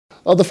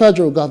The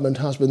federal government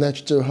has been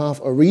urged to have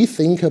a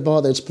rethink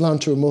about its plan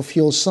to remove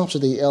fuel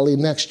subsidy early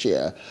next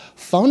year.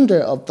 Founder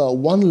of the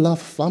One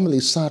Love family,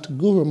 Sat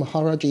Guru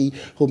Maharaji,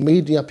 who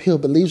made the appeal,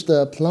 believes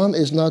the plan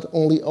is not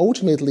only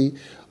ultimately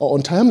or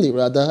untimely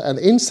rather and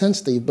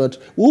insensitive, but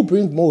will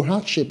bring more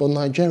hardship on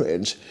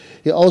Nigerians.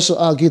 He also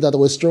argued that the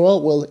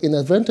withdrawal will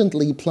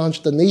inadvertently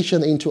plunge the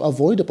nation into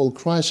avoidable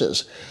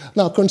crisis.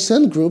 Now,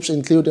 concerned groups,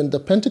 including the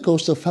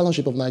Pentecostal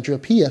Fellowship of Nigeria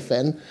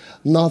 (PFN),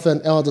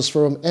 Northern Elders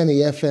Forum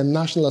 (NEFN),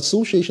 National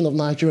Association of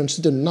Nigerian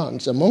Student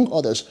Nuns, among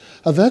others,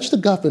 have urged the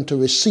government to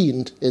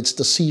rescind its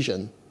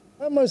decision.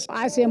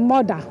 As a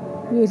mother,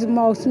 we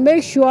must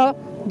make sure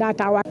that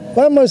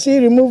why must he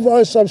remove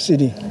all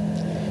subsidy?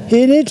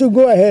 He needs to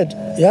go ahead.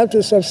 You have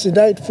to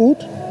subsidize food,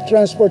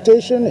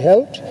 transportation,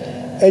 health,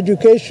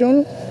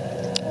 education,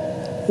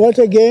 what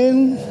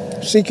again?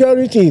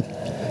 Security.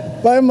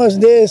 Why must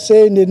they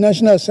say in the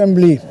National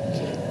Assembly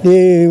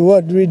they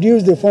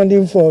reduce the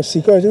funding for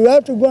security? We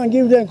have to go and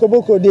give them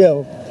koboko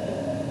deal.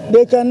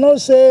 They cannot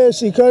say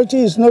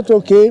security is not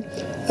okay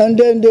and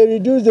then they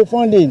reduce the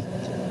funding.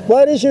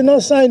 Why they should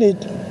not sign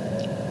it?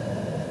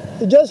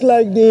 Just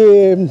like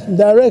the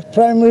direct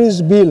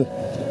primaries bill,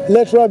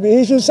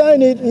 he should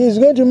sign it. He's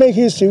going to make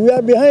history. We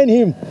are behind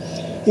him.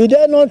 He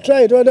dare not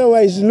try it,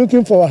 otherwise he's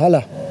looking for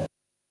wahala.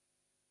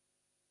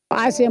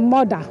 As a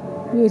mother,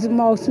 we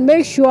must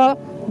make sure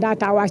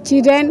that our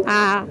children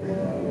are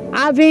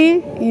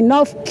having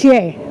enough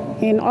care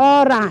in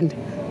all round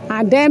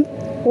and then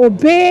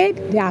obey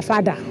their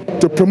father.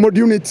 To promote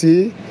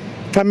unity,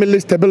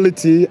 family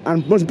stability,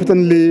 and most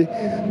importantly,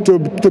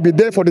 to be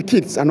there for the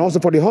kids and also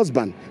for the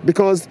husband.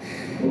 Because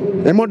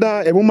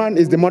a woman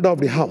is the mother of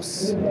the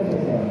house.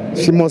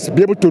 She must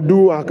be able to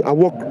do her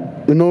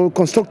work,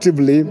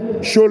 constructively,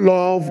 show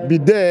love, be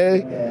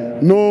there.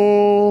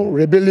 No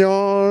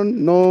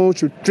rebellion,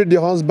 should treat the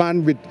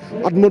husband with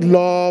utmost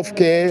love,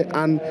 care,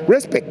 and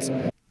respect.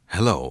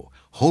 Hello,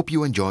 hope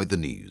you enjoyed the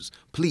news.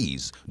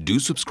 Please do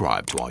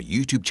subscribe to our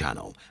YouTube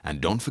channel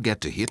and don't forget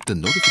to hit the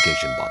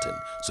notification button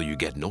so you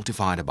get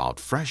notified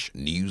about fresh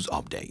news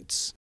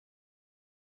updates.